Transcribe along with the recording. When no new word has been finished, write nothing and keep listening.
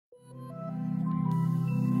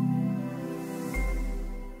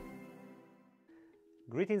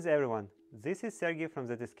Greetings everyone, this is Sergej from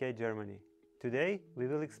ZSK Germany. Today we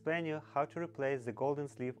will explain you how to replace the golden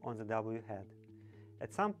sleeve on the W head.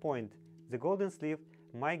 At some point the golden sleeve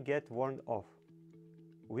might get worn off,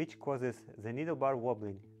 which causes the needle bar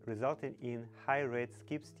wobbling, resulting in high rate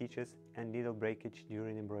skip stitches and needle breakage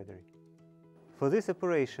during embroidery. For this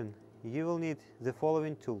operation you will need the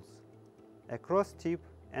following tools: a cross tip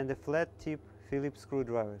and a flat tip Phillips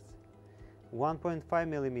screwdrivers, 1.5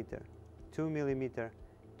 mm, 2 mm,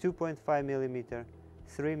 2.5 mm,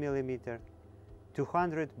 3 mm,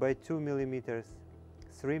 200 by 2 mm,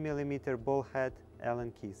 3 mm ball head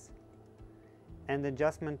Allen keys, and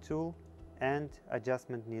adjustment tool and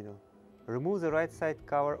adjustment needle. Remove the right side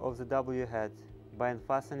cover of the W head by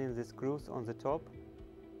unfastening the screws on the top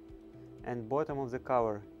and bottom of the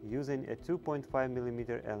cover using a 2.5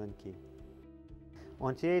 mm Allen key.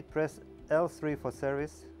 On T8 press L3 for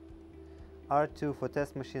service, R2 for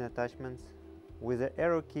test machine attachments. With the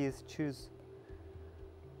arrow keys choose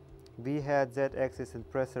V head, Z axis and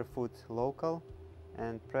presser foot local,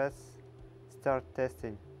 and press start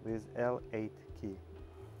testing with L8 key.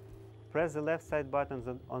 Press the left side buttons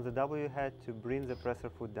on the W head to bring the presser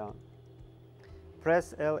foot down.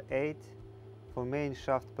 Press L8 for main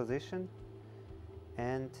shaft position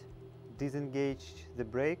and disengage the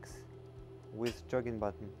brakes with jogging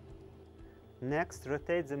button. Next,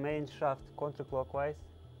 rotate the main shaft counterclockwise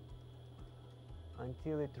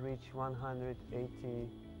until it reaches 180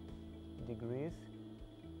 degrees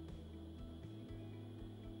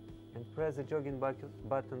and press the jogging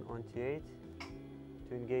button on T8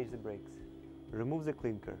 to engage the brakes. Remove the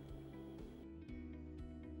clinker.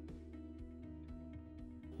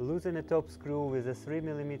 Loosen the top screw with a 3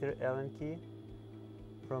 mm Allen key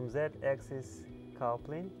from Z-axis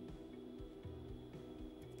coupling.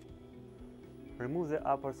 Remove the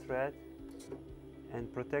upper thread and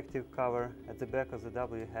protective cover at the back of the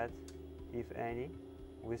W head, if any,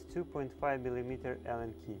 with 2.5 mm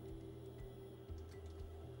Allen key.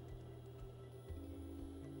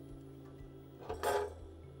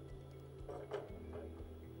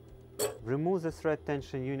 Remove the thread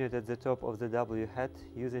tension unit at the top of the W head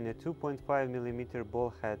using a 2.5 mm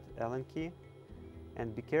ball head Allen key,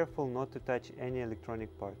 and be careful not to touch any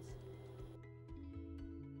electronic parts.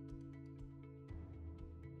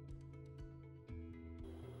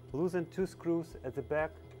 Loosen two screws at the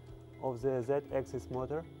back of the Z-axis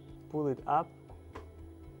motor, pull it up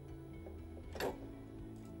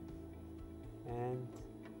and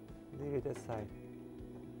leave it aside.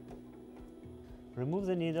 Remove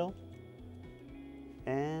the needle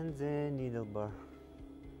and the needle bar.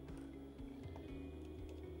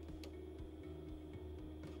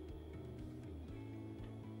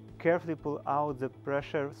 Carefully pull out the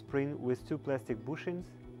pressure spring with two plastic bushings.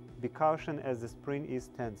 Be cautious as the spring is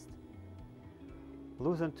tensed.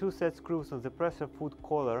 Loosen two set screws on the presser foot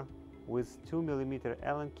collar with 2 mm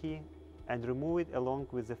Allen key and remove it along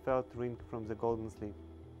with the felt ring from the golden sleeve.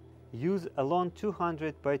 Use a long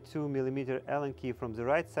 200 by 2 mm Allen key from the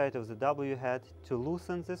right side of the W head to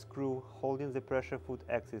loosen the screw holding the pressure foot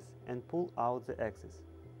axis and pull out the axis.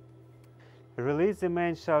 Release the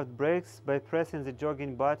main shaft brakes by pressing the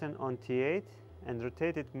jogging button on T8 and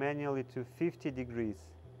rotate it manually to 50 degrees.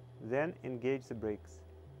 Then engage the brakes.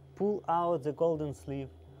 Pull out the golden sleeve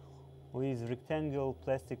with rectangular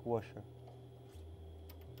plastic washer.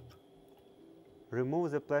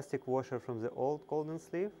 Remove the plastic washer from the old golden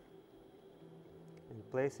sleeve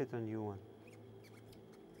and place it on new one.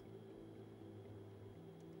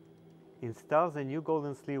 Install the new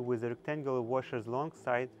golden sleeve with the rectangular washer's long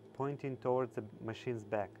side pointing towards the machine's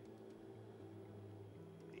back.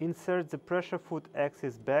 Insert the pressure foot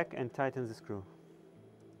axis back and tighten the screw.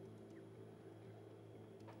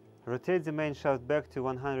 Rotate the main shaft back to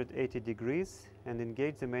 180 degrees and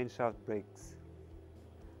engage the main shaft brakes.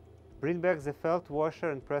 Bring back the felt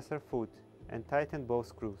washer and presser foot and tighten both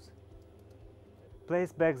screws.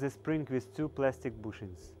 Place back the spring with two plastic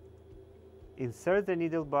bushings. Insert the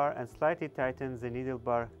needle bar and slightly tighten the needle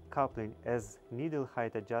bar coupling as needle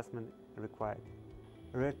height adjustment required.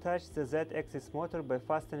 Reattach the Z-axis motor by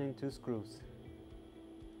fastening two screws.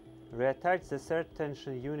 Reattach the third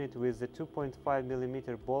tension unit with the 2.5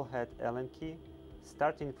 mm ball head Allen key,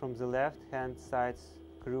 starting from the left-hand side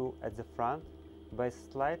screw at the front by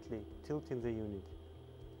slightly tilting the unit.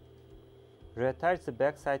 Reattach the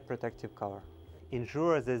backside protective cover.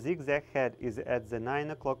 Ensure the zigzag head is at the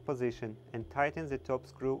 9 o'clock position and tighten the top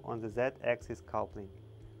screw on the Z-axis coupling.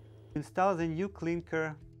 Install the new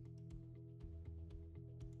clinker.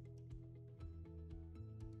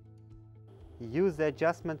 Use the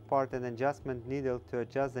adjustment part and adjustment needle to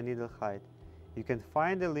adjust the needle height. You can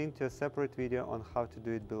find a link to a separate video on how to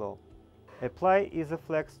do it below. Apply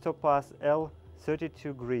Isoflex Topaz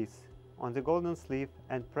L32 grease on the golden sleeve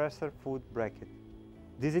and presser foot bracket.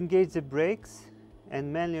 Disengage the brakes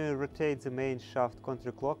and manually rotate the main shaft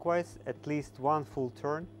counterclockwise at least one full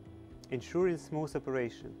turn, ensuring smooth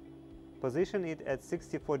operation. Position it at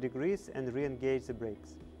 64 degrees and re-engage the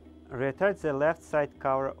brakes. Reattach the left side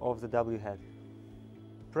cover of the W head.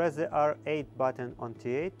 Press the R8 button on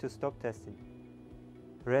T8 to stop testing.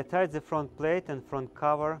 Reattach the front plate and front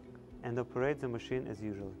cover and operate the machine as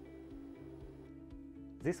usual.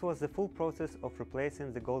 This was the full process of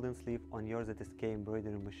replacing the golden sleeve on your ZSK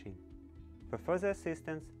embroidery machine. For further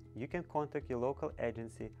assistance, you can contact your local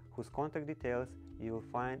agency whose contact details you will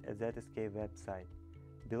find at ZSK website.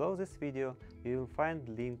 Below this video, you will find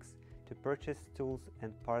links to purchase tools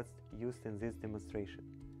and parts used in this demonstration.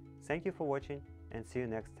 Thank you for watching and see you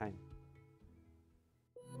next time.